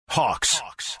Hawks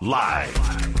Live.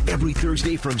 Every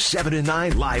Thursday from 7 to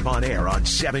 9, live on air on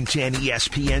 710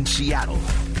 ESPN Seattle.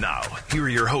 Now, here are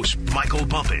your hosts, Michael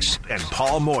Bumpus and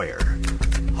Paul Moyer.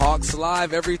 Hawks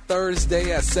Live every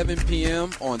Thursday at 7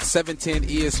 p.m. on 710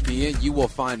 ESPN. You will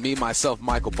find me, myself,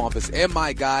 Michael Bumpus, and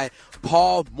my guy,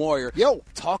 Paul Moyer. Yo.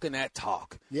 Talking that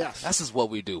talk. Yes. This is what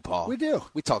we do, Paul. We do.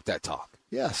 We talk that talk.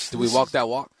 Yes. Do we walk that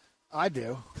walk? I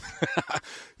do.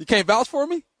 You can't vouch for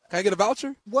me? Can I get a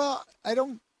voucher? Well, I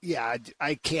don't. Yeah,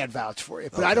 I can vouch for you,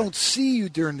 but okay. I don't see you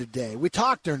during the day. We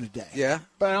talk during the day. Yeah.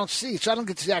 But I don't see you, so I don't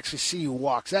get to actually see you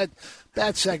walk. So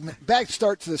bad segment. Bad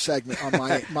start to the segment on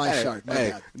my side. My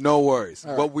bad. No worries.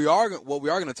 Right. What we are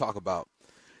going to talk about,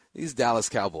 these Dallas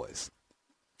Cowboys.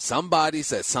 Somebody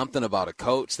said something about a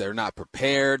coach. They're not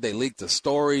prepared. They leaked a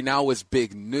story. Now it's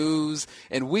big news.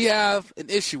 And we have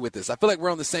an issue with this. I feel like we're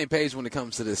on the same page when it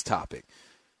comes to this topic.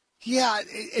 Yeah,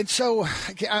 and so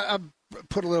I'll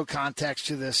put a little context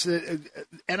to this.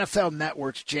 NFL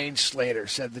Network's Jane Slater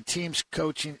said the team's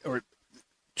coaching, or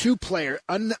two player,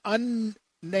 unnamed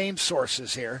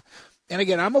sources here. And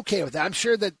again, I'm okay with that. I'm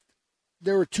sure that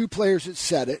there were two players that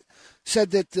said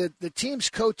that the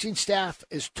team's coaching staff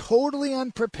is totally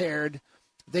unprepared.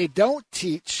 They don't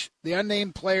teach. The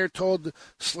unnamed player told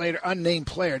Slater, unnamed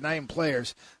player, not even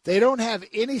players, they don't have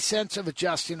any sense of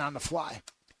adjusting on the fly.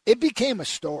 It became a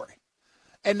story.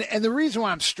 And the reason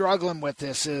why I'm struggling with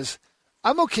this is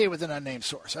I'm okay with an unnamed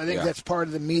source. I think that's part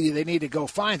of the media. They need to go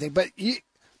find things. But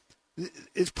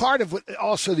it's part of what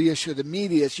also the issue of the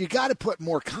media is you got to put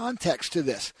more context to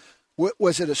this.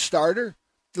 Was it a starter?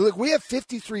 Look, we have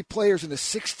 53 players in a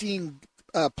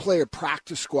 16-player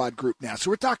practice squad group now.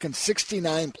 So we're talking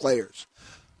 69 players.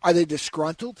 Are they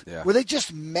disgruntled? Yeah. Were they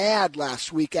just mad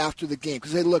last week after the game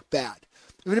because they look bad?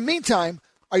 In the meantime,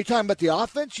 are you talking about the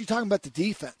offense? Are you talking about the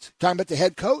defense? Talking about the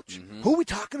head coach? Mm-hmm. Who are we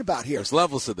talking about here? There's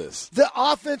levels to this. The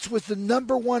offense was the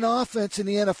number one offense in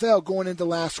the NFL going into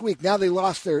last week. Now they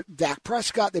lost their Dak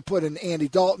Prescott. They put in Andy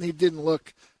Dalton. He didn't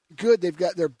look good.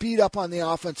 They're beat up on the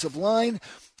offensive line.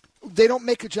 They don't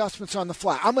make adjustments on the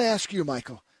fly. I'm going to ask you,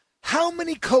 Michael, how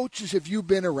many coaches have you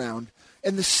been around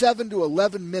in the 7 to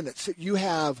 11 minutes that you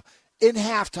have in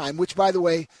halftime, which, by the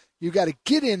way, you got to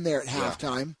get in there at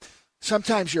halftime.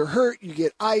 Sometimes you're hurt, you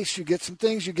get ice, you get some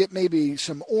things, you get maybe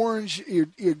some orange, you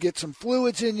get some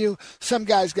fluids in you. Some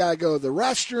guys got to go to the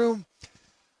restroom.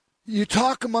 You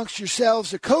talk amongst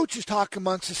yourselves. The coaches talk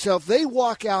amongst themselves. They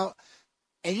walk out,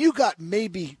 and you got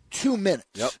maybe 2 minutes.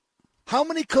 Yep. How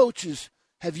many coaches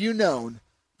have you known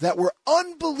that were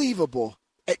unbelievable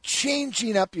at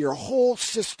changing up your whole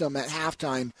system at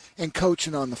halftime and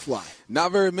coaching on the fly?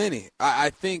 Not very many.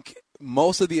 I think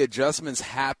most of the adjustments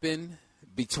happen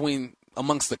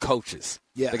amongst the coaches.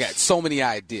 Yes. They got so many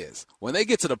ideas. When they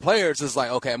get to the players, it's like,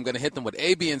 okay, I'm going to hit them with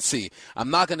A, B, and C. I'm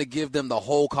not going to give them the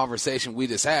whole conversation we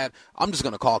just had. I'm just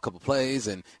going to call a couple plays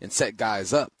and set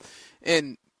guys up.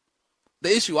 And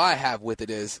the issue I have with it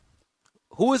is,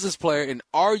 who is this player, and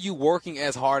are you working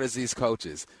as hard as these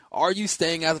coaches? Are you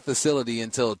staying at the facility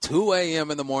until 2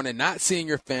 a.m. in the morning, not seeing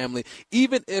your family?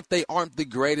 Even if they aren't the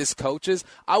greatest coaches,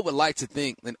 I would like to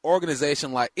think an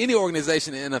organization like any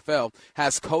organization in the NFL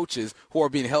has coaches who are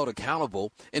being held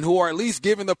accountable and who are at least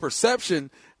given the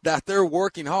perception that they're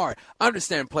working hard. I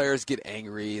understand players get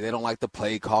angry. They don't like the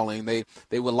play calling. They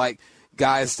would like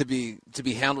guys to be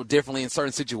handled differently in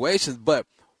certain situations, but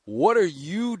what are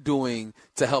you doing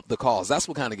to help the cause? That's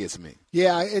what kind of gets me.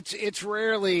 Yeah, it's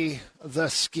rarely the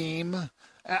scheme.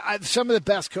 Some of the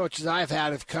best coaches I've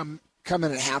had have come in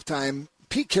at halftime.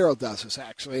 Pete Carroll does this,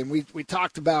 actually, and we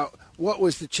talked about what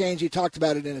was the change. He talked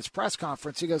about it in his press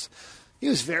conference. He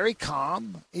was very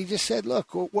calm. He just said,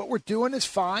 look, what we're doing is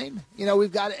fine.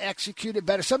 We've got to execute it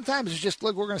better. Sometimes it's just,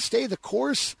 look, we're going to stay the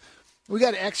course. We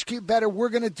got to execute better. Maybe we're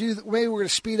going to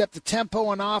speed up the tempo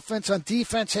on offense. On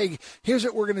defense, hey, here's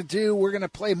what we're going to do. We're going to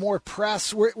play more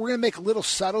press. We're going to make little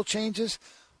subtle changes.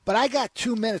 But I got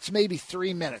 2 minutes, maybe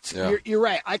 3 minutes. Yeah. You're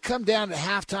right. I come down at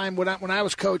halftime. When I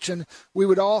was coaching, we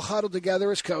would all huddle together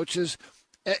as coaches,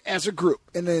 as a group.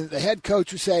 And then the head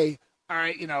coach would say, all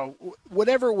right,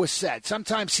 whatever was said.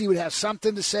 Sometimes he would have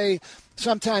something to say.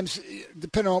 Sometimes,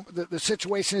 depending on the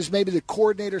situation is, maybe the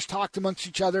coordinators talked amongst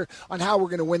each other on how we're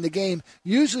going to win the game.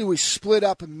 Usually we split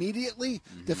up immediately.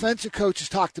 Mm-hmm. Defensive coaches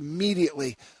talked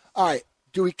immediately. All right,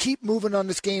 do we keep moving on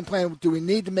this game plan? Do we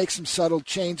need to make some subtle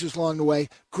changes along the way?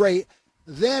 Great.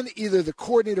 Then either the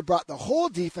coordinator brought the whole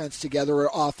defense together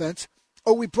or offense,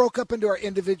 or we broke up into our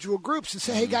individual groups and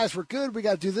say, hey, guys, we're good. We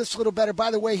got to do this a little better. By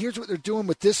the way, here's what they're doing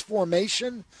with this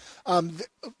formation.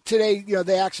 Today,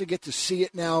 they actually get to see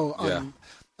it now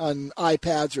on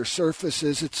iPads or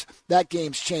Surfaces. That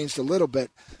game's changed a little bit.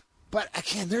 But,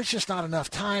 again, there's just not enough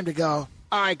time to go,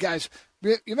 all right, guys,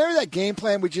 you remember that game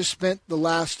plan we just spent the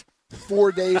last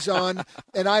 4 days on?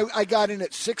 And I got in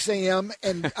at 6 a.m.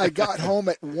 and I got home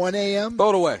at 1 a.m.? Throw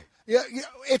it away. Yeah,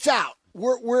 it's out.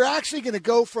 We're actually going to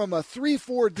go from a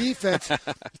 3-4 defense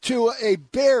to a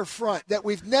bare front that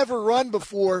we've never run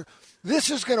before.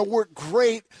 This is going to work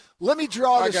great. Let me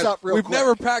draw this up real quick. We've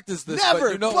never practiced this, never,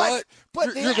 but you know what?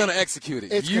 But you're going to execute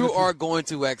it. You are going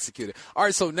to execute it. All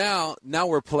right, so now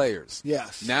we're players.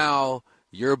 Yes. Now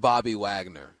you're Bobby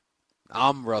Wagner.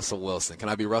 I'm Russell Wilson. Can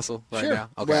I be Russell right now?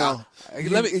 Okay. Well,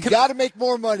 you got to make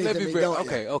more money than me, don't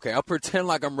you? Okay. I'll pretend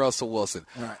like I'm Russell Wilson.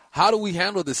 All right. How do we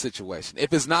handle this situation?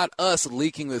 If it's not us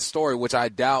leaking this story, which I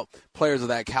doubt players of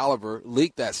that caliber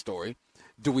leak that story,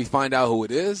 do we find out who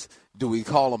it is? Do we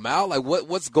call them out? Like,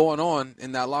 what's going on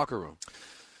in that locker room?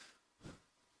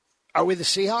 Are we the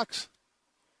Seahawks?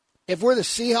 If we're the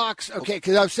Seahawks, okay,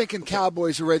 because I was thinking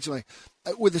Cowboys originally.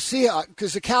 With the Seahawks,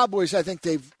 because the Cowboys, I think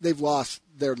they've lost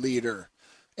their leader,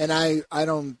 and I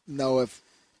don't know if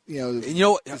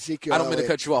Ezekiel. I don't mean to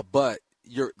cut you off, but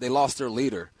they lost their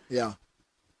leader. Yeah.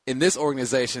 In this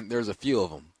organization, there's a few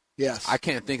of them. Yes. I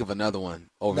can't think of another one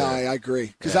over there. No, I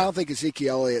agree, because I don't think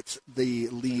Ezekiel Elliott's the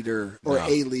leader or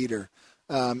a leader.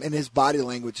 And his body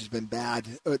language has been bad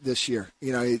this year.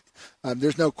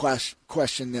 There's no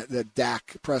question that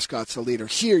Dak Prescott's the leader.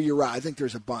 Here, you're right. I think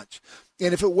there's a bunch.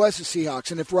 And if it was the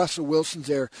Seahawks, and if Russell Wilson's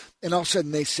there, and all of a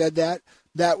sudden they said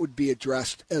that would be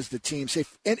addressed as the team.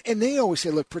 And they always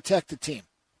say, look, protect the team.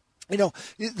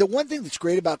 The one thing that's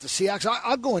great about the Seahawks,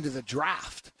 I'll go into the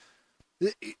draft.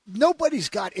 Nobody's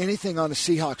got anything on the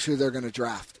Seahawks who they're going to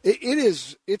draft.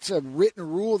 It's a written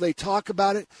rule. They talk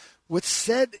about it. What's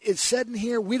said is said in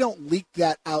here. We don't leak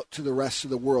that out to the rest of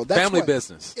the world. That's family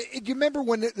business. Do you remember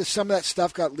when some of that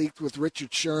stuff got leaked with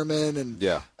Richard Sherman and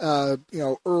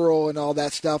Earl and all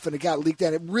that stuff, and it got leaked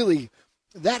out? It really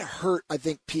that hurt. I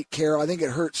think Pete Carroll. I think it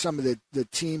hurt some of the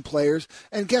team players.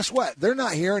 And guess what? They're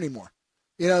not here anymore.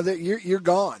 You're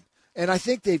gone. And I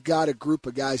think they've got a group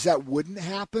of guys that wouldn't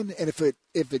happen. And if it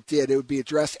did, it would be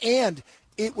addressed and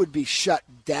it would be shut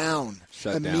down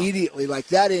immediately. Like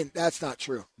that's not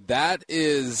true. That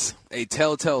is a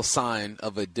telltale sign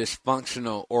of a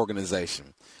dysfunctional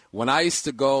organization. When I used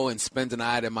to go and spend the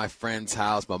night at my friend's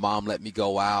house, my mom let me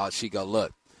go out. She'd go,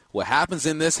 look, what happens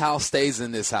in this house stays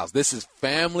in this house. This is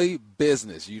family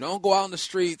business. You don't go out in the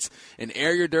streets and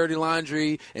air your dirty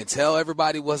laundry and tell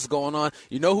everybody what's going on.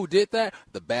 You know who did that?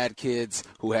 The bad kids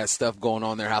who had stuff going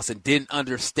on in their house and didn't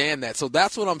understand that. So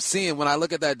that's what I'm seeing when I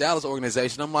look at that Dallas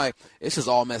organization. I'm like, it's just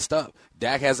all messed up.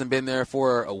 Dak hasn't been there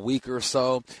for a week or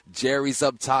so. Jerry's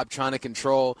up top trying to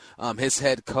control his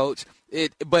head coach.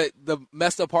 But the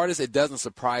messed up part is it doesn't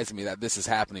surprise me that this is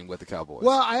happening with the Cowboys.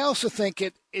 Well, I also think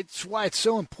it's why it's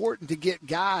so important to get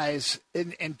guys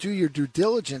and do your due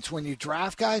diligence when you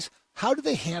draft guys. How do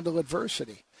they handle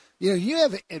adversity? You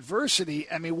have adversity.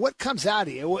 I mean, what comes out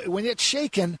of you? When it's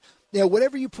shaken,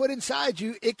 whatever you put inside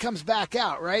you, it comes back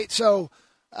out, right? So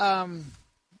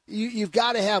you've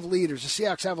got to have leaders. The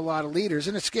Seahawks have a lot of leaders.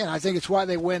 And I think it's why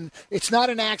they win. It's not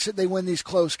an accident they win these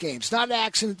close games. It's not an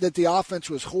accident that the offense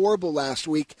was horrible last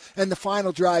week, and the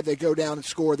final drive they go down and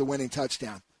score the winning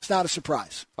touchdown. It's not a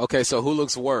surprise. Okay, so who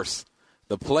looks worse,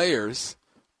 the players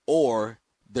or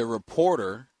the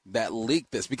reporter that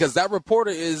leaked this? Because that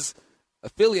reporter is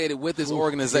affiliated with this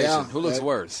organization. Yeah, who looks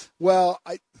worse? Well,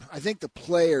 I think the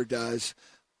player does.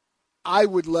 I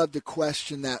would love to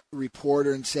question that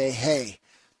reporter and say, hey,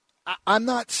 I'm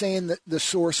not saying that the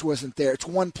source wasn't there. It's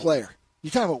one player.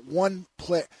 You're talking about one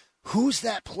player. Who's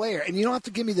that player? And you don't have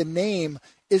to give me the name.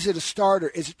 Is it a starter?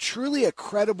 Is it truly a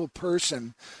credible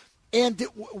person? And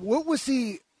what's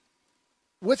the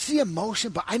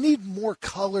emotion? But I need more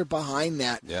color behind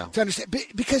that to understand.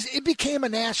 Because it became a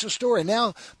national story.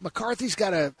 Now McCarthy's got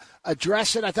to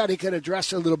address it. I thought he could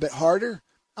address it a little bit harder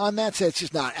on that. Say it's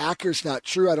just not accurate. It's not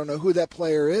true. I don't know who that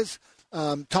player is.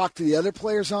 Talk to the other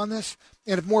players on this.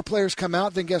 And if more players come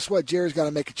out, then guess what? Jerry's got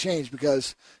to make a change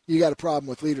because you got a problem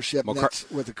with leadership. And that's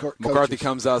with the coaches. McCarthy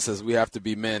comes out and says we have to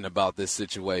be men about this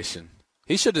situation.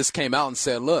 He should have just came out and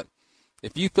said, look,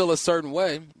 if you feel a certain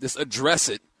way, just address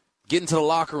it. Get into the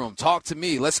locker room. Talk to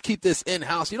me. Let's keep this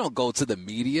in-house. You don't go to the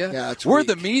media. Yeah, that's We're weak.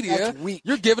 the media. That's weak.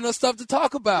 You're giving us stuff to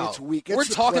talk about. It's weak. We're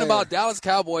talking about Dallas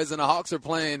Cowboys and the Hawks are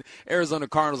playing Arizona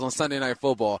Cardinals on Sunday Night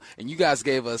Football, and you guys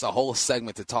gave us a whole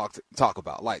segment to talk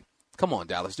about. Like, come on,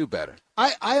 Dallas, do better.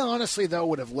 I honestly, though,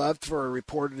 would have loved for a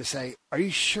reporter to say, are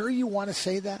you sure you want to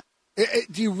say that?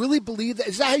 Do you really believe that?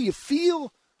 Is that how you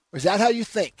feel, or is that how you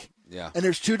think? Yeah. And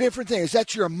there's two different things. Is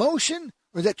that your emotion,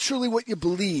 or is that truly what you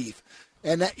believe?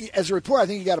 And that, as a reporter, I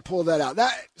think you got to pull that out.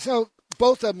 So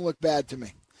both of them look bad to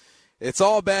me. It's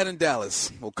all bad in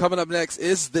Dallas. Well, coming up next,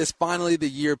 is this finally the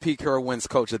year Pete Carroll wins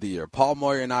Coach of the Year? Paul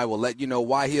Moyer and I will let you know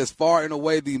why he is far and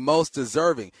away the most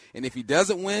deserving. And if he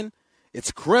doesn't win,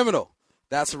 it's criminal.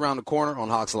 That's around the corner on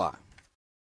Hawks Live.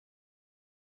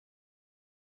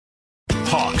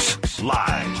 Hawks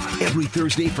Live. Every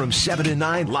Thursday from 7 to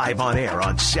 9, live on air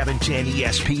on 710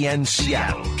 ESPN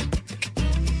Seattle.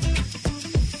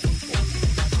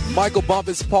 Michael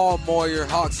Bumpus, Paul Moyer,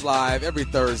 Hawks Live every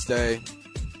Thursday.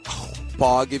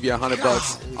 Paul, I'll give you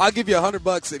 $100. I'll give you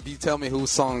 $100 if you tell me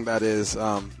whose song that is.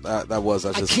 That was.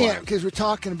 I can't because we're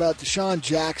talking about Deshaun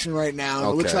Jackson right now.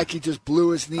 And It looks like he just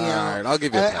blew his knee out. All right, I'll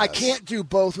give you a pass. I can't do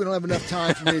both. We don't have enough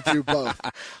time for me to do both.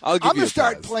 I'm going to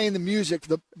start playing the music,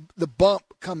 the bump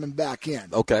coming back in.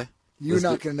 Okay. You're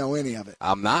not going to know any of it.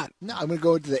 I'm not. No, I'm going to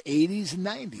go to the 80s and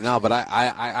 90s. No, but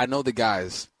I know the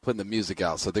guys putting the music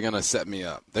out, so they're going to set me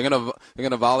up. They're going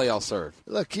to volley, I'll serve.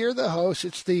 Look, you're the host.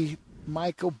 It's the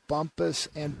Michael Bumpus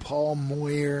and Paul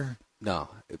Moyer. No,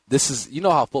 this is, you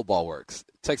know how football works.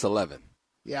 It takes 11.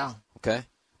 Yeah. Okay?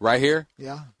 Right here?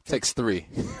 Yeah. Takes 3,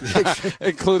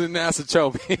 including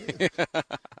Nasachobe.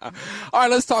 All right,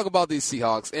 let's talk about these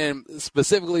Seahawks, and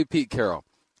specifically Pete Carroll.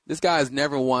 This guy has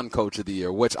never won Coach of the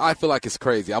Year, which I feel like is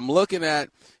crazy. I'm looking at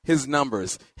his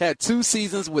numbers. Had 2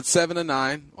 seasons with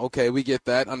 7-9. Okay, we get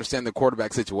that. Understand the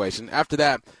quarterback situation. After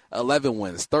that, 11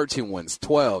 wins, 13 wins,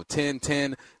 12, 10,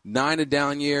 10, 9 a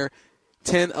down year,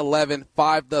 10, 11,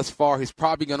 5 thus far. He's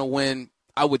probably going to win,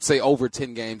 I would say, over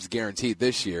 10 games guaranteed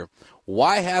this year.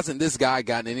 Why hasn't this guy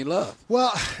gotten any love?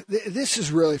 Well, this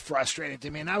is really frustrating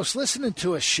to me. And I was listening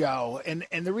to a show, and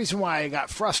the reason why I got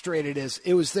frustrated is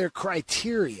it was their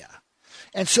criteria.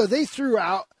 And so they threw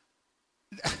out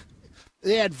 –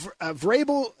 they had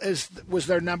Vrabel was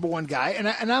their number one guy,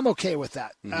 and I'm okay with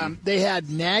that. Mm-hmm. They had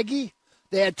Nagy.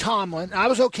 They had Tomlin. I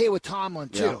was okay with Tomlin,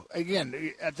 too. Yeah.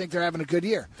 Again, I think they're having a good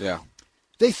year. Yeah.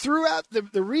 They threw out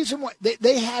the reason why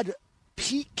they had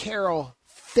Pete Carroll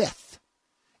 5th.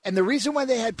 And the reason why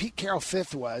they had Pete Carroll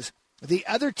 5th was the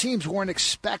other teams weren't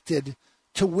expected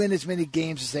to win as many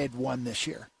games as they had won this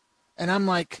year. And I'm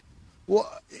like,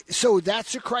 well, so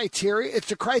that's the criteria? If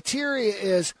the criteria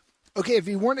is, okay, if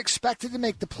you weren't expected to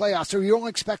make the playoffs or you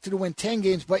only expected to win 10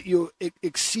 games but you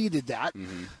exceeded that,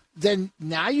 then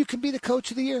now you can be the coach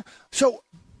of the year. So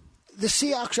the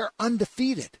Seahawks are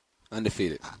undefeated.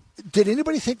 Undefeated. Did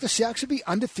anybody think the Seahawks would be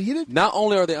undefeated? Not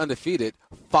only are they undefeated,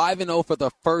 5-0 for the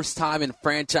first time in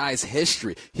franchise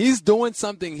history. He's doing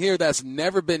something here that's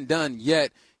never been done,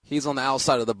 yet he's on the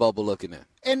outside of the bubble looking in.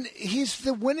 And he's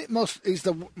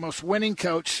the most winning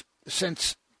coach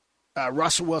since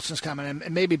Russell Wilson's coming in,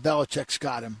 and maybe Belichick's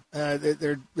got him.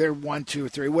 They're 1, 2,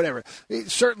 3, whatever.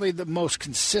 He's certainly the most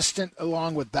consistent,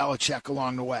 along with Belichick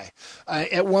along the way.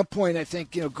 At one point, I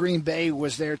think Green Bay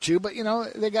was there too, but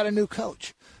they got a new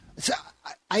coach. So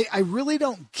I really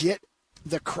don't get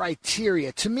the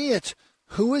criteria. To me, it's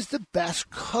who is the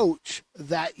best coach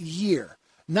that year.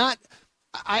 Not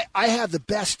I have the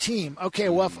best team. Okay,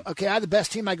 well, I have the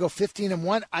best team. I go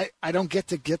 15-1. I don't get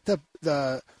to get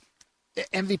the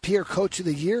MVP or Coach of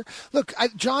the Year. Look,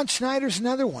 John Schneider's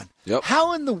another one. Yep.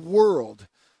 How in the world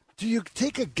do you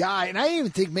take a guy, and I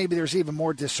even think maybe there's even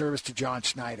more disservice to John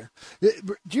Schneider.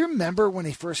 Do you remember when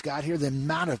he first got here, the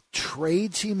amount of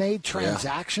trades he made,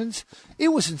 transactions? Yeah. It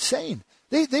was insane.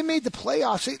 They made the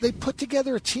playoffs. They put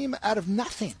together a team out of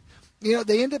nothing.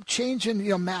 They end up changing,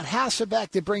 Matt Hasselbeck.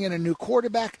 They bring in a new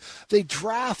quarterback. They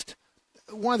draft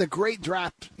one of the great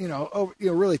drafts,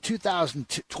 really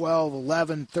 2012,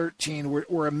 11, 13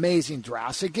 were amazing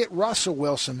drafts. They get Russell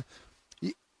Wilson.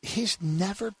 He's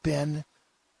never been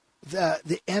the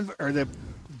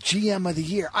GM of the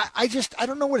year. I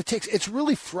don't know what it takes. It's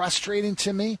really frustrating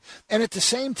to me. And at the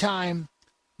same time,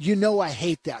 I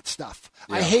hate that stuff.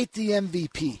 Yeah. I hate the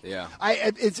MVP. Yeah.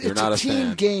 It's a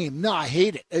team game. No, I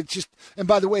hate it. It's just, and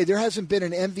by the way, there hasn't been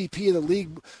an MVP of the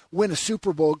league win a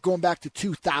Super Bowl going back to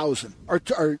 2000.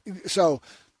 So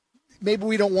maybe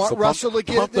we don't want Russell to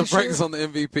get it this the brakes on the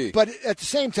MVP. But at the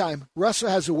same time, Russell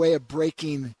has a way of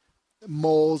breaking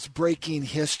molds, breaking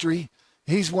history.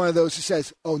 He's one of those who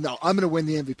says, oh, no, I'm going to win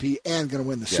the MVP and going to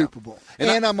win the Super Bowl.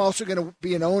 And I'm also going to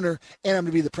be an owner, and I'm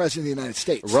going to be the president of the United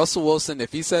States. Russell Wilson,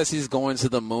 if he says he's going to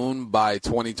the moon by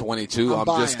 2022, I'm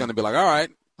just going to be like, all right,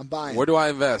 I'm buying. Where do I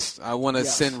invest? I want to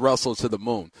send Russell to the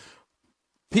moon.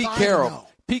 Pete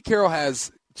Carroll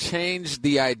has changed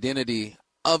the identity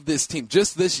of this team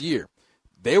just this year.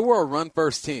 They were a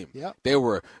run-first team. Yep. They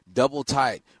were double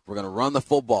tight. We're going to run the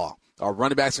football. Our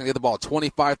running backs are going to get the ball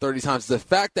 25, 30 times. The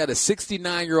fact that a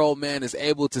 69-year-old man is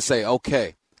able to say,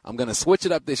 okay, I'm going to switch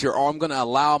it up this year, or I'm going to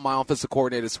allow my offensive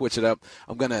coordinator to switch it up.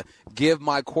 I'm going to give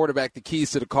my quarterback the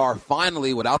keys to the car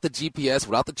finally without the GPS,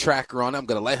 without the tracker on it. I'm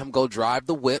going to let him go drive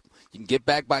the whip. You can get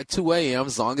back by 2 a.m.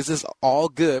 as long as it's all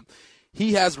good.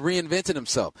 He has reinvented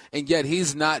himself, and yet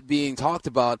he's not being talked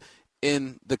about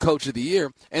in the Coach of the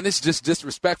Year, and it's just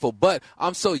disrespectful. But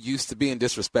I'm so used to being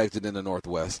disrespected in the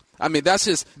Northwest. I mean,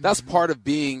 that's part of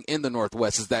being in the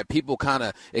Northwest, is that people kind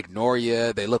of ignore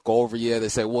you. They look over you. They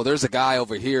say, well, there's a guy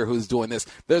over here who's doing this.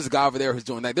 There's a guy over there who's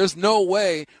doing that. There's no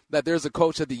way that there's a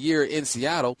Coach of the Year in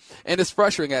Seattle, and it's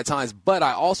frustrating at times. But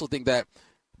I also think that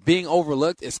being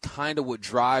overlooked is kind of what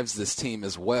drives this team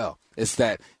as well. It's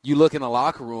that you look in the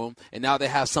locker room, and now they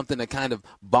have something to kind of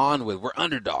bond with. We're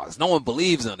underdogs. No one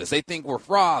believes in us. They think we're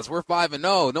frauds. We're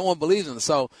 5-0. No one believes in us.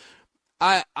 So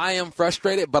I am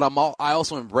frustrated, but I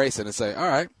also embrace it and say, all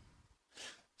right.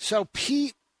 So,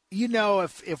 Pete,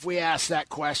 if we ask that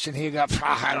question, he'd go,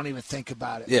 I don't even think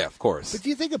about it. Yeah, of course. But do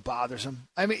you think it bothers him?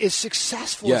 I mean, as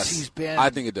successful as he's been. I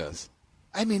think it does.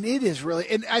 I mean, it is really,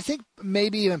 and I think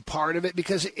maybe even part of it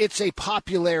because it's a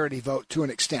popularity vote to an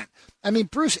extent. I mean,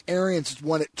 Bruce Arians has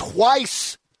won it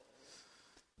twice.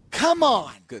 Come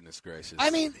on. Goodness gracious.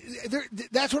 I mean,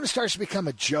 that's when it starts to become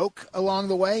a joke along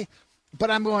the way. But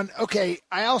I'm going, okay,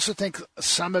 I also think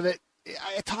some of it,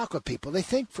 I talk with people. They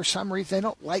think for some reason they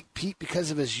don't like Pete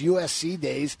because of his USC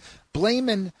days,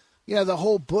 blaming, the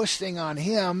whole Bush thing on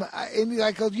him. And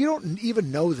I go, you don't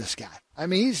even know this guy. I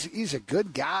mean, he's a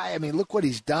good guy. I mean, look what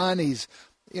he's done. He's,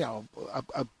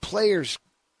 a player's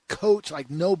coach like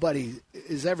nobody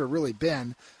has ever really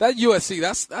been. That USC,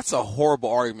 that's a horrible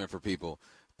argument for people.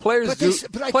 Players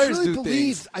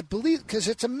I believe because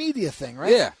it's a media thing,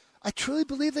 right? Yeah. I truly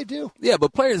believe they do. Yeah,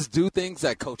 but players do things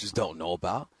that coaches don't know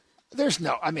about. There's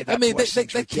no, Bush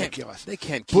thing's ridiculous. They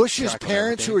can't keep Bush's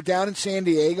parents who are down in San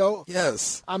Diego.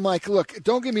 Yes. I'm like, look,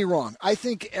 don't get me wrong. I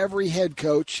think every head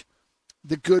coach,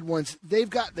 the good ones, they've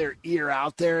got their ear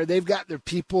out there. They've got their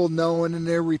people knowing and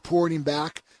they're reporting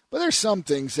back. But there's some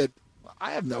things that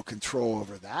I have no control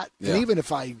over that. Yeah. And even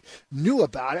if I knew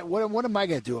about it, what am I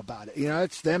going to do about it?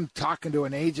 It's them talking to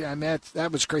an agent. I mean,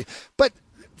 that was crazy. But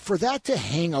for that to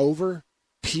hang over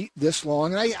Pete this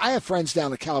long, and I have friends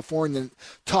down in California that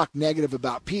talk negative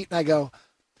about Pete, and I go,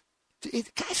 the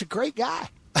guy's a great guy.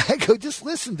 I go, just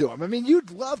listen to him. I mean, you'd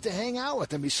love to hang out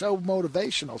with him. He's so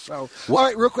motivational. So, all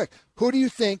right, real quick, who do you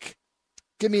think?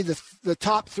 Give me the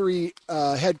top three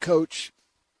head coach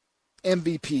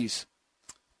MVPs.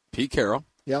 Pete Carroll.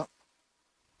 Yeah.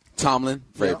 Tomlin.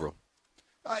 Vrabel.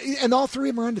 Yeah. And all three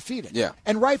of them are undefeated. Yeah.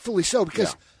 And rightfully so,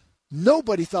 because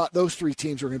nobody thought those three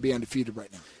teams were going to be undefeated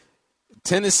right now.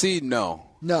 Tennessee, no.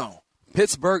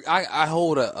 Pittsburgh, I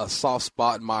hold a soft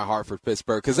spot in my heart for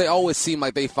Pittsburgh because they always seem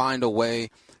like they find a way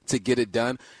to get it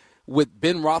done. With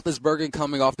Ben Roethlisberger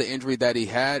coming off the injury that he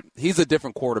had, he's a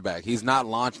different quarterback. He's not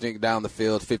launching it down the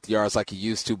field 50 yards like he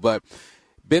used to, but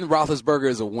Ben Roethlisberger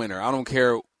is a winner. I don't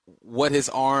care what his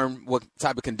arm, what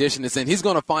type of condition it's in. He's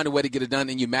going to find a way to get it done,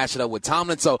 and you match it up with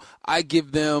Tomlin. So I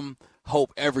give them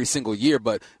hope every single year.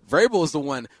 But Vrabel is the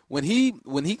one, when he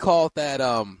called that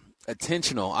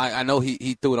intentional, I know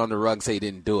he threw it on the rug and said he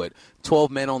didn't do it.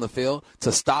 12 men on the field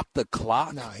to stop the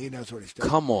clock. No, he knows what he's doing.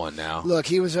 Come on now. Look,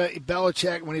 he was a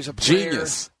Belichick when he was a player.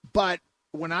 Genius. But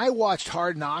when I watched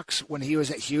Hard Knocks when he was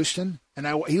at Houston,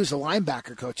 and he was a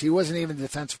linebacker coach. He wasn't even the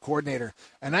defensive coordinator.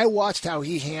 And I watched how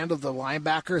he handled the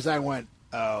linebackers. I went,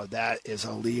 oh, that is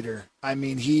a leader. I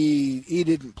mean, he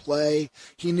didn't play.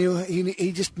 He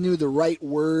just knew the right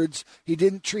words. He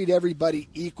didn't treat everybody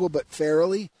equal but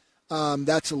fairly.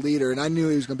 That's a leader, and I knew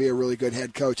he was going to be a really good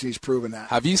head coach, and he's proven that.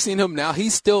 Have you seen him now?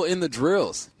 He's still in the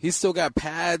drills. He's still got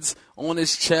pads on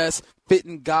his chest,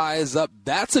 fitting guys up.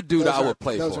 That's a dude I would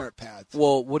play for. Those aren't pads.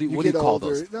 Well, what do you call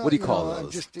those? No, what do you call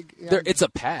those? It's a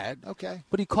pad. Okay.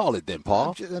 What do you call it then,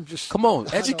 Paul? I'm just come on,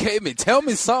 educate me. Tell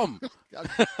me something.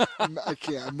 I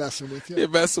can't. I'm messing with you. You're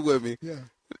messing with me. Yeah.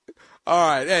 All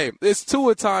right, hey, it's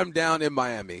Tua time down in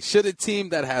Miami. Should a team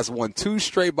that has won 2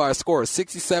 straight by a score of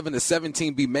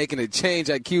 67-17 be making a change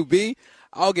at QB?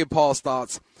 I'll get Paul's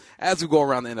thoughts as we go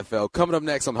around the NFL. Coming up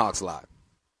next on Hawks Live.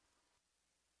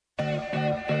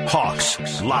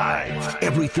 Hawks Live,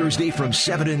 every Thursday from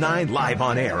 7 to 9, live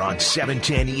on air on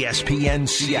 710 ESPN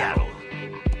Seattle.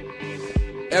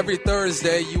 Every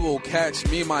Thursday, you will catch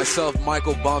me, myself,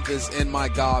 Michael Bumpus, and my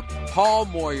God, Paul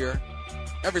Moyer,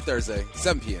 every Thursday,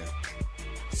 7 p.m.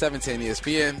 710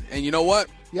 ESPN. And you know what?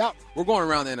 Yep. We're going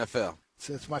around the NFL.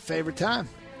 It's my favorite time.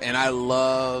 And I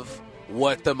love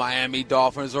what the Miami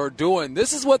Dolphins are doing.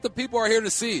 This is what the people are here to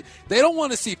see. They don't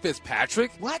want to see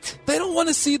Fitzpatrick. What? They don't want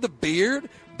to see the beard.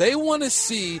 They want to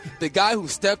see the guy who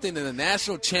stepped into the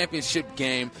national championship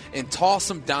game and tossed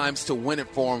some dimes to win it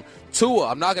for him. Tua,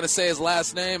 I'm not going to say his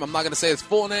last name. I'm not going to say his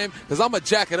full name because I'm going to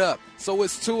jack it up. So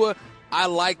it's Tua. I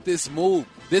like this move.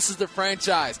 This is the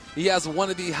franchise. He has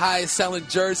one of the highest selling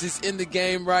jerseys in the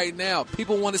game right now.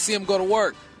 People want to see him go to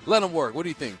work. Let him work. What do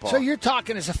you think, Paul? So you're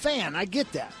talking as a fan. I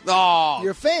get that. Oh,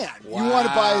 you're a fan. Wow. You want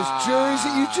to buy his jersey.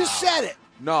 You just said it.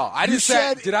 No, I didn't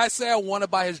say. Did I say I want to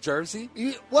buy his jersey?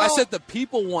 I said the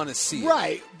people want to see it.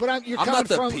 Right, but I'm not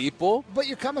the people. But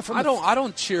you're coming from. I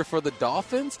don't cheer for the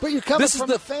Dolphins. But you're coming from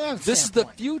the fans. This is the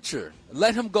future.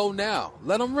 Let him go now.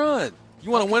 Let him run.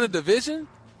 You want to win a division?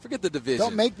 Forget the division.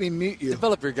 Don't make me mute you.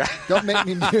 Develop your guy. Don't make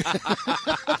me mute.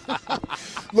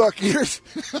 Look, here's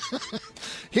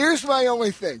my only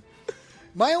thing.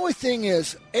 My only thing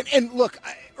is, and look,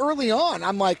 early on,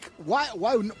 I'm like, why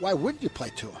wouldn't you play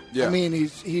Tua? Yeah. I mean,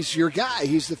 he's your guy.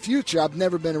 He's the future. I've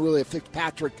never been really a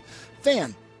Fitzpatrick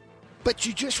fan. But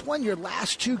you just won your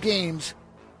last two games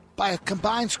by a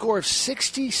combined score of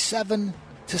 67-17.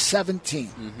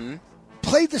 Mm-hmm.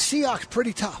 Played the Seahawks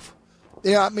pretty tough.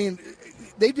 Yeah, I mean,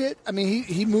 they did. I mean,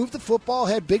 he moved the football,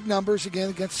 had big numbers again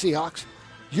against Seahawks.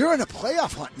 You're in a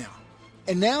playoff hunt now.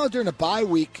 And now during a bye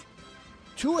week,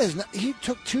 Tua he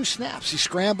took 2 snaps. He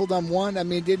scrambled on one. I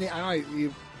mean, didn't he? I don't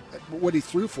know what he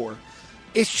threw for.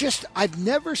 It's just I've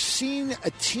never seen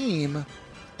a team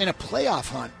in a playoff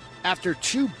hunt after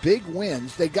 2 big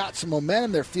wins. They got some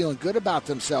momentum. They're feeling good about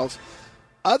themselves.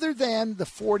 Other than the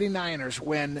 49ers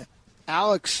when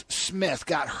Alex Smith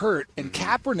got hurt and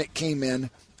Kaepernick came in.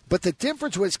 But the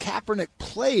difference was Kaepernick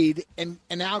played and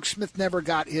Alex Smith never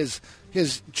got his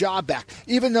job back,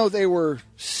 even though they were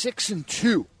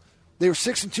 6-2. They were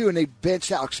 6-2, and they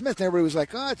benched Alex Smith. And everybody was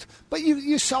like, "Oh!" But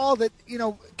you saw that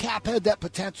Cap had that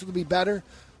potential to be better.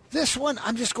 This one,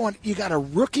 I'm just going. You got a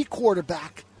rookie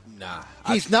quarterback. Nah,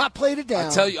 he's not played it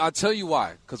down. I'll tell you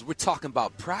why. Because we're talking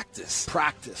about practice.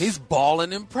 Practice. He's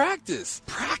balling in practice.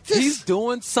 Practice. He's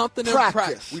doing something in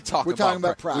practice. We're talking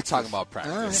about practice. We're talking about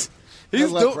practice.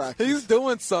 Right. He's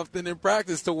doing something in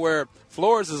practice to where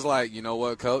Flores is like, you know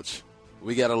what, Coach?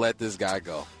 We got to let this guy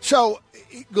go. So,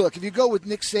 look, if you go with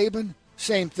Nick Saban,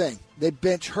 same thing. They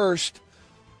bench Hurst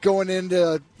going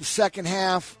into the second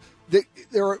half. They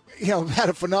were, had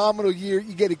a phenomenal year.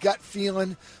 You get a gut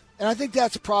feeling. And I think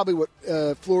that's probably what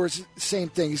Flores, same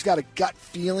thing. He's got a gut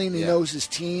feeling. He knows his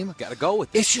team. Got to go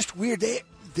with it. It's just weird.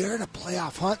 They're in a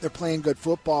playoff hunt. They're playing good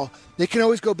football. They can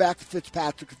always go back to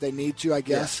Fitzpatrick if they need to, I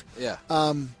guess. Yeah.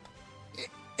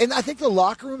 And I think the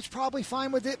locker room's probably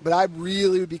fine with it, but I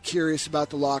really would be curious about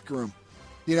the locker room.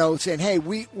 Saying, hey,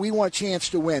 we want a chance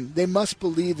to win. They must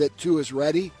believe that Tua's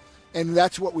ready, and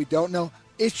that's what we don't know.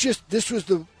 It's just this was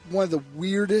one of the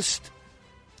weirdest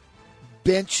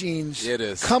benchings. It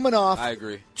is. Coming off I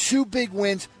agree. 2 big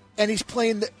wins, and he's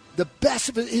playing the best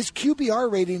of it. His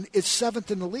QBR rating is 7th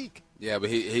in the league. Yeah,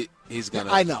 but he's going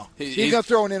to. I know. He's going to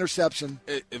throw an interception.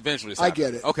 Eventually. I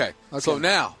get it. Okay. So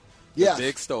now, the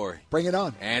big story. Bring it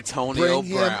on. Antonio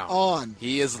Bring Brown. him on.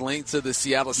 He is linked to the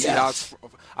Seattle Seahawks.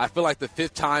 I feel like the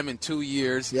 5th time in 2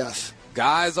 years. Yes.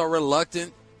 Guys are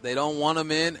reluctant. They don't want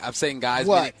him in. I'm saying guys,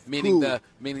 meaning the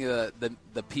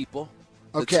people,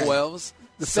 the 12s.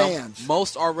 The fans.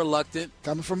 Most are reluctant.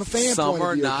 Coming from a fan Some point of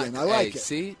are view not. again. I like it.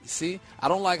 See? I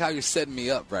don't like how you're setting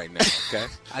me up right now, okay?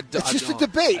 It's just a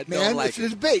debate, man. It's a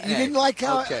debate. You didn't like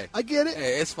how I get it.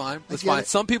 Hey, it's fine. It's fine.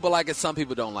 Some people like it. Some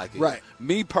people don't like it. Right.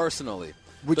 Me personally.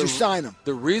 Would you sign him?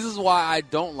 The reasons why I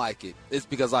don't like it is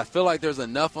because I feel like there's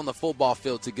enough on the football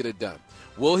field to get it done.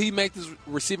 Will he make this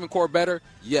receiving core better?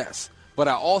 Yes. But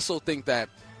I also think that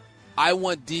I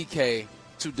want DK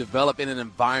to develop in an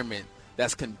environment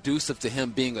that's conducive to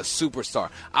him being a superstar.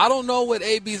 I don't know what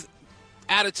AB's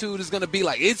attitude is going to be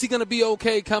like. Is he going to be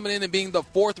okay coming in and being the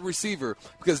 4th receiver?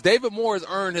 Because David Moore has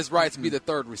earned his right to be the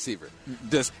 3rd receiver.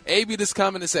 Does AB just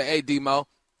come in and say, hey, D-Mo,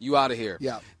 you out of here?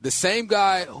 Yeah. The same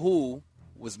guy who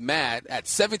was mad at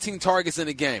 17 targets in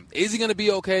a game. Is he going to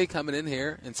be okay coming in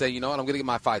here and say, you know what, I'm going to get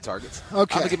my 5 targets. Okay. I'm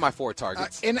going to get my 4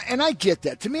 targets. And I get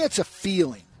that. To me, it's a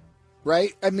feeling,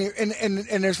 right? I mean,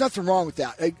 and there's nothing wrong with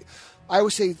that. I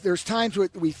always say there's times where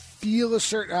we feel a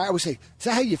certain. I always say, is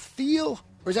that how you feel,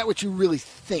 or is that what you really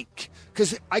think?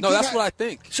 Because that's what I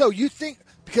think. So you think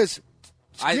because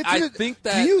I think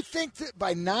that. Do you think that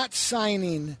by not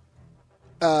signing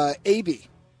AB,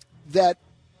 that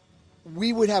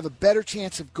we would have a better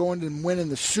chance of going and winning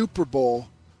the Super Bowl,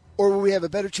 or would we have a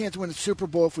better chance of winning the Super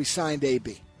Bowl if we signed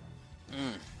AB?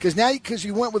 Because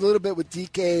you went with a little bit with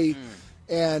DK.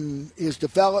 and his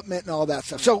development and all that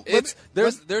stuff. So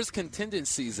there's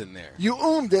contingencies in there. You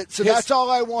oomed it, so that's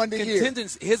all I wanted to hear.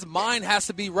 His mind has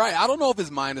to be right. I don't know if his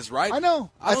mind is right. I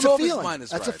know. I don't know if his mind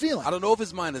is right. That's a feeling. I don't know if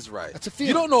his mind is right. That's a feeling.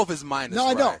 You don't know if his mind is right. No,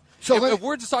 I don't. So if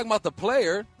we're just talking about the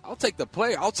player, I'll take the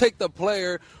player. I'll take the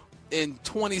player in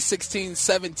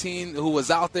 2016-17 who was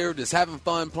out there just having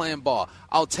fun playing ball.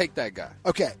 I'll take that guy.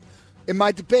 Okay. In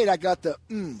my debate, I got the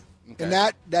Okay. And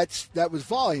that was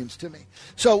volumes to me.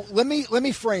 So let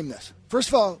me frame this. First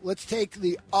of all, let's take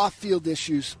the off-field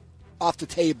issues off the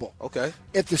table. Okay.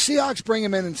 If the Seahawks bring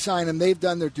him in and sign him, they've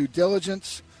done their due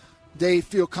diligence. They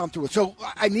feel comfortable. So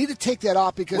I need to take that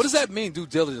off because what does that mean, due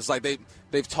diligence? Like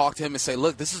they've talked to him and say,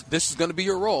 look, this is going to be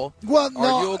your role. Well,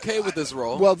 are you okay with this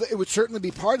role? Well, it would certainly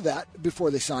be part of that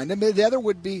before they signed him. The other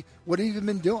would be, what have you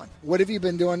been doing? What have you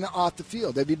been doing off the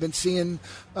field? Have you been seeing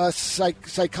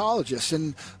psychologists?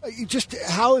 And just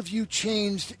how have you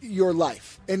changed your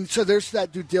life? And so there's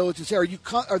that due diligence there.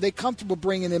 Are they comfortable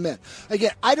bringing him in?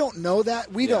 Again, I don't know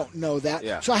that. We don't know that.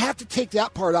 Yeah. So I have to take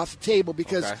that part off the table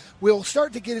because we'll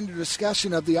start to get into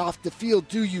discussion of the off the field.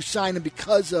 Do you sign him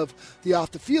because of the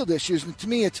off the field issues? And to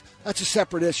me, that's a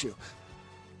separate issue.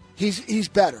 He's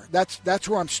better. That's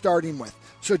where I'm starting with.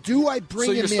 So do I bring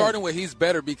him in? So you're starting with he's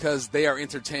better because they are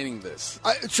entertaining this.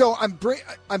 So I'm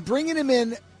bringing him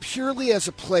in purely as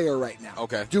a player right now.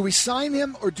 Okay. Do we sign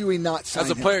him or do we not sign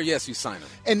him? As a player, yes, you sign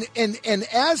him. And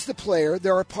as the player,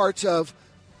 there are parts of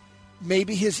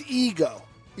maybe his ego.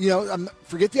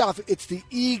 Forget the offense. It's the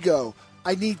ego.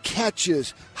 I need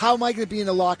catches. How am I going to be in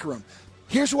the locker room?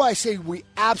 Here's why I say we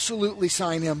absolutely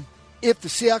sign him. If the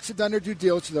Seahawks have done their due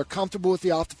diligence, they're comfortable with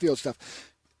the off-the-field stuff.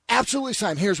 Absolutely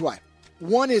sign him. Here's why.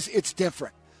 One is it's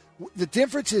different. The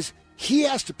difference is he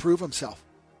has to prove himself.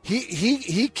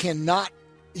 He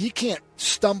can't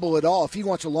stumble at all if he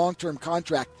wants a long-term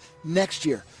contract next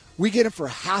year. We get him for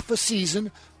half a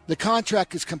season. The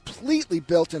contract is completely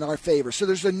built in our favor. So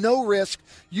there's a no risk.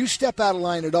 You step out of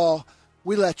line at all,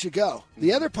 we let you go.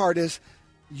 The other part is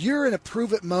you're in a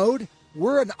prove-it mode.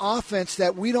 We're an offense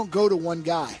that we don't go to one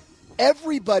guy.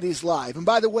 Everybody's live. And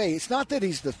by the way, it's not that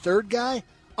he's the third guy.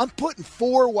 I'm putting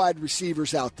 4 wide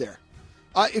receivers out there.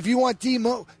 If you want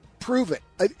demo, prove it.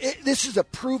 This is a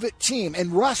prove-it team.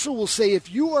 And Russell will say, if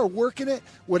you are working it,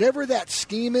 whatever that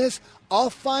scheme is,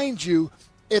 I'll find you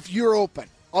if you're open.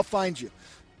 I'll find you.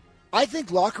 I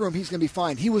think locker room, he's going to be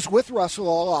fine. He was with Russell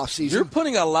all offseason. You're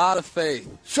putting a lot of faith.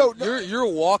 So you're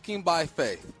walking by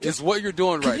faith is what you're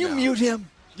doing right now. Can you mute him?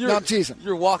 No, I'm teasing.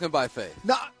 You're walking by faith.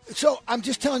 No, so I'm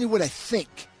just telling you what I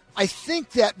think. I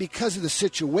think that because of the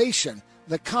situation,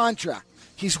 the contract,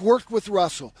 he's worked with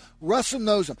Russell. Russell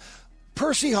knows him.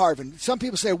 Percy Harvin, some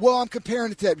people say, well, I'm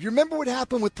comparing it to that. You remember what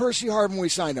happened with Percy Harvin when we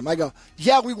signed him? I go,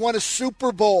 yeah, we won a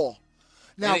Super Bowl.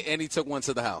 Now, and he took one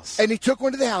to the house. And he took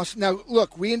one to the house. Now,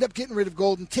 look, we ended up getting rid of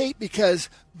Golden Tate because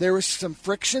there was some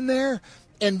friction there.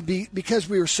 And because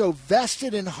we were so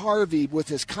vested in Harvey with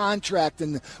his contract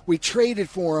and we traded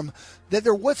for him, that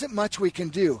there wasn't much we can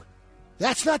do.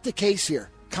 That's not the case here.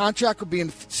 Contract will be in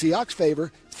Seahawks'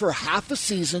 favor for half a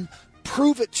season.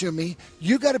 Prove it to me.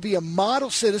 You got to be a model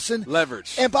citizen.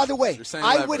 Leverage. And by the way,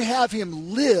 I would have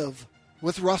him live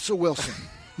with Russell Wilson.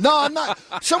 No, I'm not.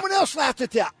 Someone else laughed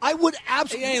at that. I would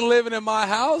absolutely. He ain't living in my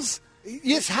house.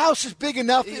 His house is big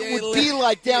enough. It would be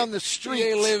like down the street. He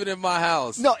ain't living in my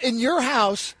house. No, in your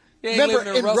house. Remember,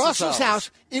 in Russell's house,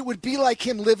 it would be like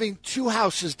him living 2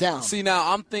 houses down. See,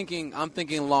 now I'm thinking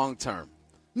long term.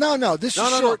 No, this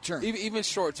is short term. Even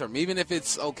short term. Even if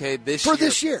it's okay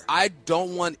this year. I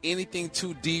don't want anything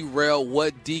to derail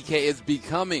what DK is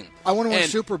becoming. I want to win a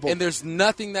Super Bowl. And there's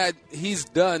nothing that he's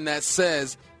done that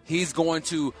says he's going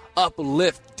to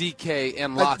uplift DK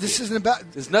and Lockett. This isn't about.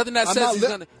 There's nothing that says he's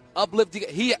going to uplift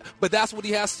DK. But that's what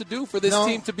he has to do for this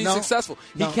team to be successful.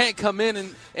 He can't come in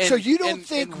and so you don't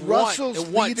think Russell's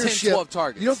leadership? 10, 12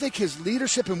 targets. You don't think his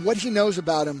leadership and what he knows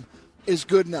about him is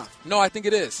good enough? No, I think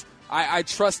it is. I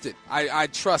trust it. I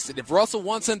trust it. If Russell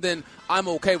wants him, then I'm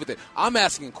okay with it. I'm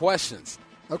asking questions.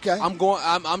 Okay.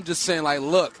 I'm just saying, like,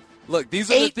 look.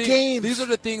 These are the things. Games. These are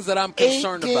the things that I'm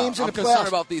concerned about. I'm concerned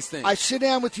about these things. I sit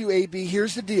down with you, AB.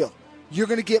 Here's the deal: you're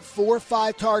going to get 4 or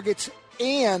 5 targets,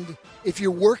 and if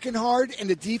you're working hard and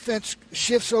the defense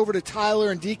shifts over to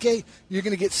Tyler and DK, you're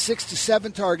going to get 6 to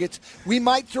 7 targets. We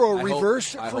might throw a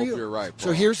reverse for you. I hope you're right, Paul.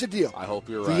 So here's the deal: I hope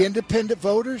you're right. The independent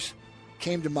voters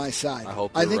came to my side.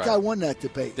 I think I won that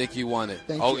debate. I think you won it.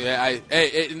 Thank you. Yeah.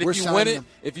 And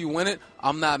if you win it,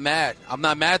 I'm not mad. I'm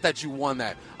not mad that you won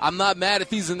that. I'm not mad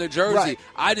if he's in the jersey. Right.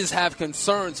 I just have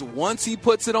concerns once he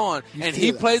puts it on and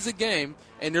he plays a game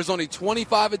and there's only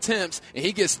 25 attempts, and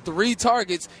he gets 3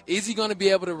 targets, is he going to be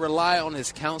able to rely on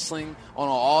his counseling, on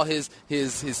all his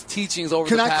teachings over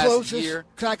the past year?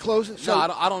 Can I close it? So,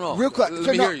 no, I don't know. Real quick.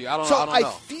 Let me hear you. I don't know. I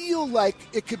feel like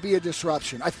it could be a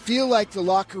disruption. I feel like the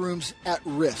locker room's at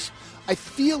risk. I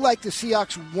feel like the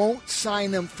Seahawks won't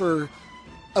sign him for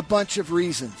a bunch of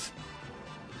reasons.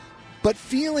 But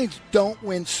feelings don't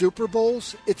win Super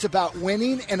Bowls. It's about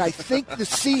winning, and I think the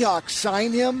Seahawks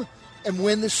sign him and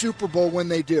win the Super Bowl when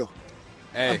they do.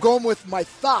 Hey. I'm going with my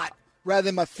thought rather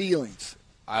than my feelings.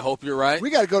 I hope you're right.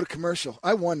 We got to go to commercial.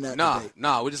 I won that debate.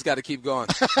 Nah, we just got to keep going.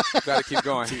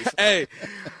 Hey,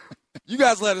 you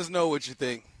guys let us know what you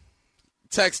think.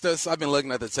 Text us. I've been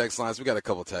looking at the text lines. We got a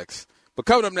couple texts. But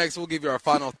coming up next, we'll give you our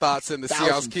final thoughts in the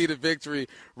Seahawks key to victory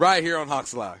right here on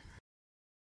Hawks Live.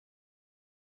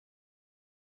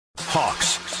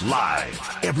 Hawks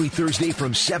Live. Every Thursday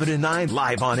from 7 to 9,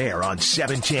 live on air on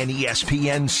 710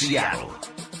 ESPN Seattle.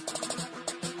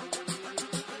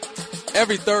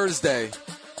 Every Thursday,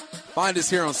 find us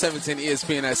here on 710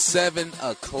 ESPN at 7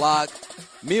 o'clock.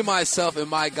 Me, myself, and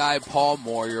my guy, Paul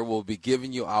Moyer, will be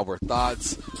giving you our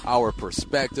thoughts, our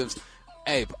perspectives.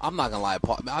 Hey, I'm not going to lie,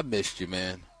 Paul. I missed you,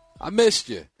 man. I missed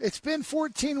you. It's been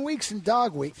 14 weeks in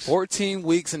dog weeks. 14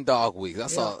 weeks in dog weeks.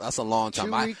 That's a long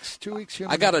time. 2 weeks.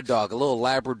 I got a dog, a little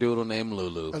Labradoodle named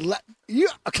Lulu.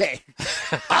 Okay.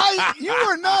 You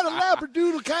are not a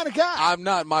Labradoodle kind of guy. I'm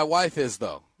not. My wife is,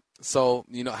 though. So,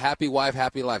 happy wife,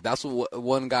 happy life. That's what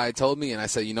one guy told me, and I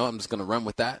said, I'm just going to run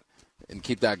with that and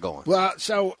keep that going. Well,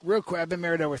 so real quick, I've been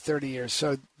married over 30 years,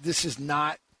 so this is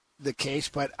not the case,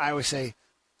 but I would say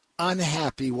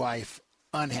unhappy wife,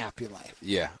 unhappy life.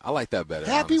 Yeah, I like that better.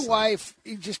 Happy honestly. wife,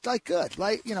 just like good.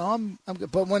 Like, I'm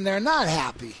good. But when they're not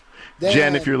happy.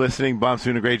 Jen, if you're listening, Bump's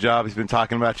doing a great job. He's been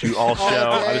talking about you all show.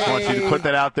 I just want you to put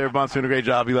that out there. Bump's doing a great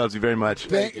job. He loves you very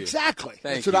much. Exactly.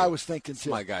 That's what I was thinking, too.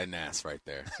 That's my guy, Nass, right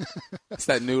there. It's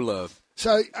that new love.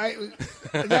 So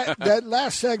that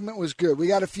last segment was good. We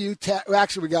got a few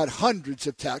actually, we got hundreds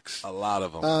of texts. A lot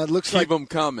of them. Keep them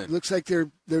coming. Looks like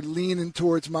they're leaning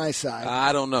towards my side.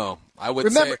 I don't know. I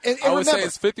would say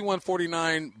it's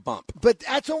 51-49 bump. But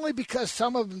that's only because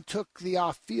some of them took the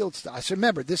off-field stuff. So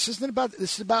remember, this is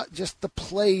about just the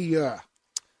player.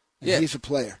 Yeah, he's a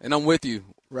player, and I'm with you.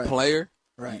 Right. Player.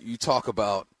 Right. You talk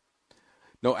about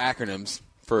no acronyms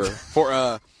for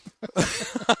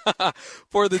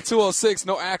for the 206,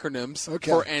 no acronyms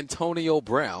for Antonio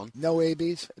Brown. No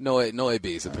ABs? No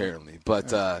ABs, apparently.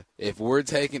 But if we're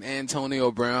taking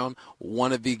Antonio Brown,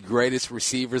 one of the greatest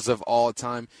receivers of all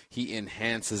time, he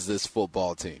enhances this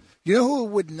football team. You know who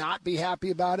would not be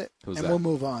happy about it? Who's and that? We'll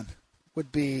move on.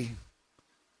 Would be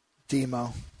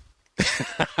Demo.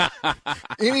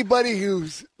 Anybody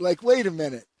who's like, wait a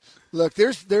minute. Look,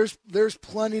 there's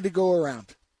plenty to go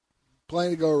around.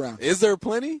 Plenty to go around. Is there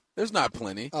plenty? There's not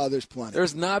plenty. Oh, there's plenty.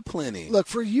 There's not plenty. Look,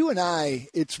 for you and I,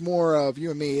 it's more of,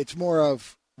 you and me, it's more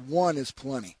of one is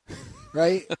plenty,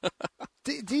 right?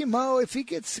 Demo, if he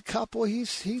gets a couple,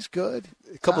 he's good.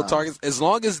 A couple targets. As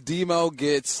long as Demo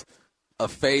gets a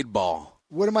fade ball.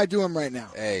 What am I doing right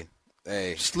now? Hey.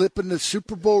 Slipping the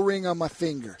Super Bowl ring on my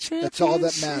finger. That's all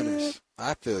that matters.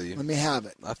 I feel you. Let me have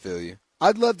it. I feel you.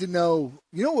 I'd love to know,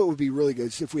 what would be really good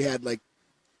is if we had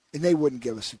and they wouldn't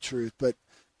give us the truth, but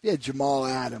yeah, Jamal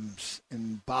Adams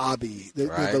and Bobby, the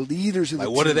leaders of the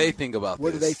team. What do they think about this?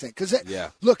 What do they think? Because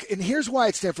look, and here's why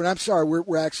it's different. I'm sorry,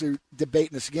 we're actually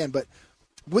debating this again, but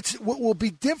what will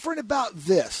be different about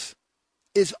this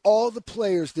is all the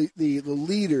players, the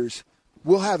leaders,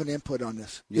 will have an input on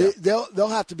this. Yeah. They'll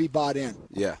have to be bought in.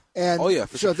 Yeah. And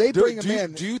for sure. They bring them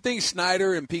in. Do you think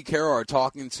Snyder and Pete Carroll are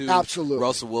talking to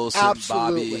Russell Wilson,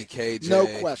 Bobby, KJ? No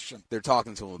question. They're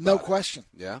talking to him about No question.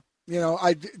 Yeah.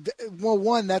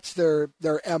 One, that's their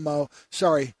MO.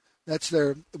 Sorry, that's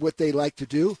what they like to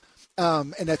do,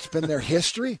 and that's been their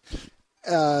history.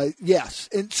 Yes,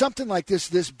 and something like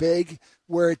this big,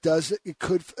 where it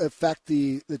could affect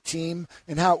the team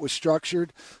and how it was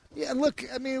structured. Yeah, look,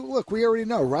 we already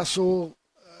know Russell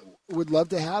would love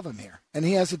to have him here, and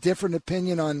he has a different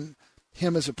opinion on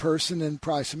him as a person and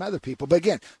probably some other people. But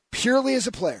again, purely as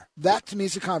a player, that to me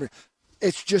is a conversation.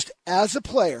 It's just as a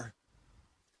player.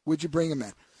 Would you bring him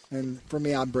in? And for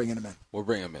me, I'm bringing him in. We'll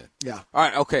bring him in. Yeah. All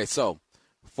right, okay, so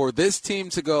for this team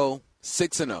to go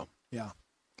 6-0,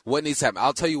 what needs to happen?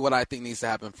 I'll tell you what I think needs to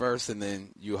happen first, and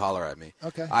then you holler at me.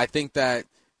 Okay. I think that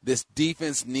this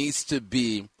defense needs to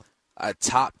be a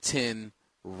top 10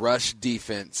 rush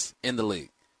defense in the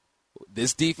league.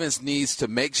 This defense needs to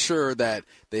make sure that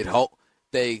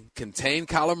they contain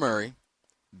Kyler Murray,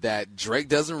 that Drake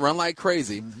doesn't run like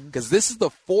crazy, because this is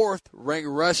the 4th ranked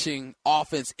rushing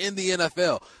offense in the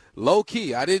NFL.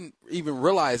 low-key, I didn't even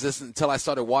realize this until I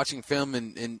started watching film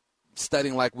and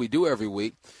studying like we do every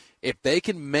week. If they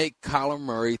can make Kyler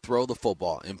Murray throw the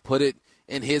football and put it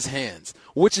in his hands,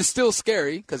 which is still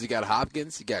scary because you got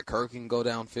Hopkins, you got Kirk can go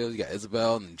downfield, you got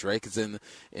Isabel, and Drake is in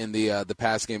the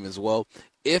pass game as well.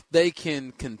 If they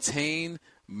can contain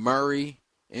Murray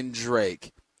and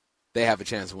Drake, they have a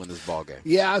chance to win this ball game.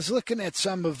 Yeah, I was looking at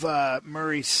some of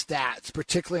Murray's stats,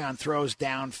 particularly on throws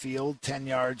downfield, 10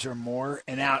 yards or more.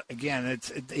 And out again,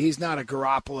 he's not a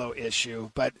Garoppolo issue,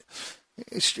 but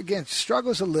again,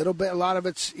 struggles a little bit. A lot of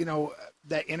it's,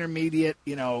 that intermediate,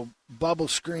 bubble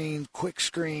screen, quick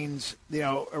screens,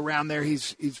 around there.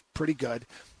 He's pretty good.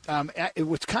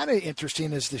 What's kind of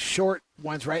interesting is the short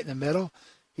ones right in the middle.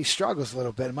 He struggles a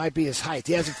little bit. It might be his height.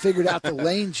 He hasn't figured out the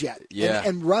lanes yet. Yeah.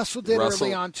 And Russell did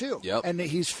early on, too. Yep. And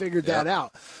he's figured that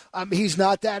out. He's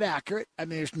not that accurate. I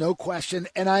mean, there's no question.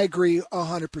 And I agree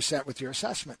 100% with your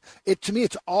assessment. To me,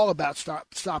 it's all about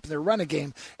stopping their running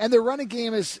game. And their running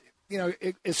game is,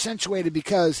 accentuated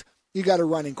because you got a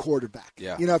running quarterback.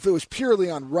 Yeah. If it was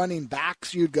purely on running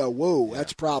backs, you'd go, whoa,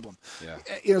 that's a problem.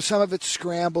 Yeah. Some of it's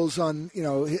scrambles on,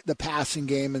 the passing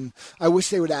game, and I wish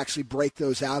they would actually break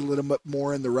those out a little bit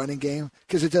more in the running game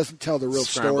because it doesn't tell the real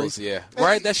scrambles, story. Yeah.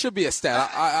 Right? That should be a stat.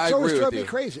 I agree with you. Me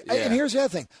crazy. Yeah. And here's the other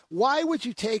thing. Why would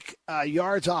you take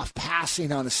yards off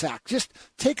passing on a sack? Just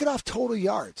take it off total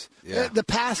yards. Yeah. The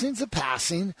passing's a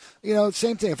passing.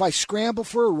 Same thing. If I scramble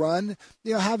for a run,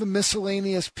 have a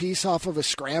miscellaneous piece off of a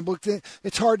scramble.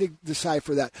 It's hard to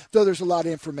decipher that, though there's a lot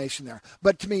of information there.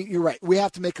 But to me, you're right. We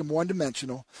have to make them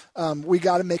one-dimensional. We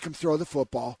got to make them throw the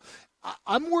football.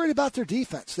 I'm worried about their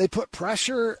defense. They put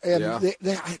pressure, and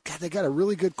they got a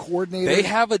really good coordinator. They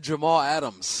have a Jamal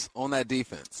Adams on that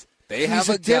defense. He's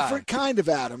a different kind of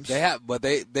Adams. They have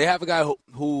a guy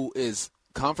who is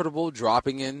comfortable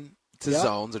dropping in to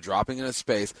zones or dropping in a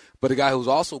space, but a guy who's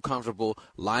also comfortable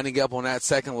lining up on that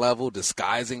second level,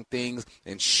 disguising things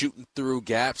and shooting through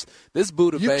gaps. This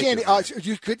Buda Baker.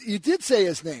 You did say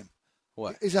his name.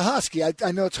 What? He's a Husky. I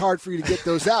know it's hard for you to get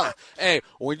those out. Hey,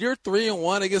 when you're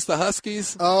 3-1 against the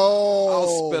Huskies,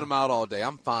 I'll spit them out all day.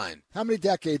 I'm fine. How many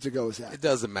decades ago was that? It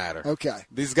doesn't matter. Okay.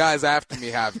 These guys after me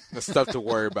have the stuff to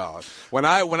worry about. When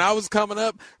I was coming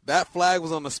up, that flag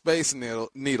was on the Space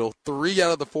Needle 3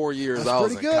 out of the 4 years I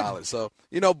was in college. So,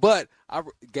 but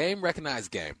game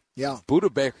recognized game. Yeah. Buda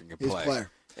Baker can play. He's a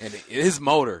player. And his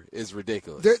motor is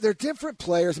ridiculous. They're different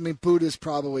players. I mean, Buda's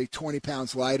probably 20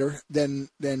 pounds lighter than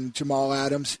Jamal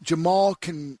Adams. Jamal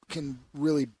can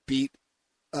really beat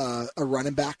a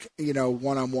running back,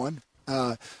 one-on-one.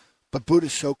 But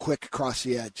Buda's so quick across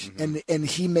the edge, and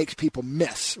he makes people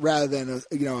miss rather than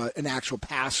an actual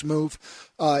pass move.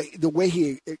 The way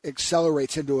he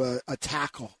accelerates into a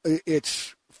tackle,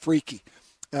 it's freaky.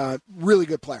 Really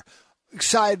good player.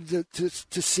 Excited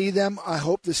to see them. I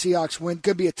hope the Seahawks win. It's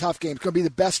going to be a tough game. It's going to be the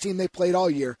best team they played all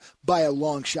year by a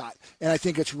long shot. And I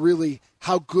think it's really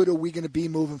how good are we going to be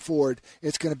moving forward.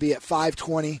 It's going to be at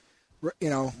 5:20,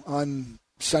 on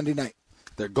Sunday night.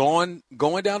 They're going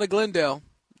down to Glendale.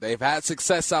 They've had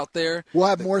success out there. We'll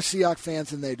have more Seahawks fans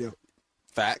than they do.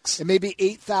 Facts. It may be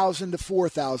 8,000 to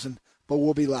 4,000, but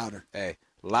we'll be louder. Hey.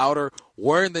 Louder,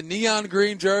 wearing the neon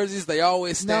green jerseys. They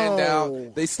always stand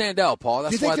out. They stand out, Paul.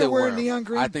 That's why they wear them. Neon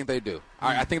green? I think they do.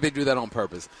 I think they do that on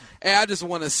purpose. And I just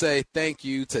want to say thank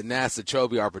you to NASA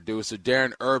Chobe, our producer,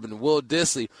 Darren Urban, Will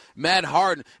Disley, Matt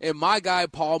Harden, and my guy,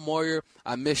 Paul Moyer.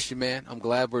 I missed you, man. I'm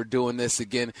glad we're doing this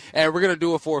again. And we're going to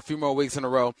do it for a few more weeks in a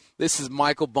row. This is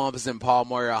Michael Bumpus and Paul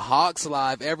Moyer, Hawks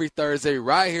Live every Thursday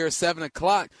right here, 7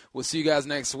 o'clock. We'll see you guys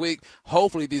next week.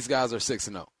 Hopefully these guys are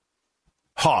 6-0.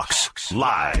 Hawks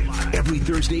Live. Every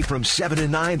Thursday from 7 to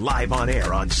 9, live on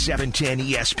air on 710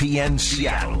 ESPN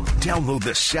Seattle. Download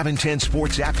the 710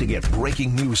 Sports app to get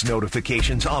breaking news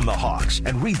notifications on the Hawks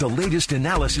and read the latest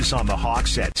analysis on the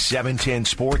Hawks at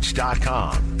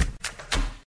 710sports.com.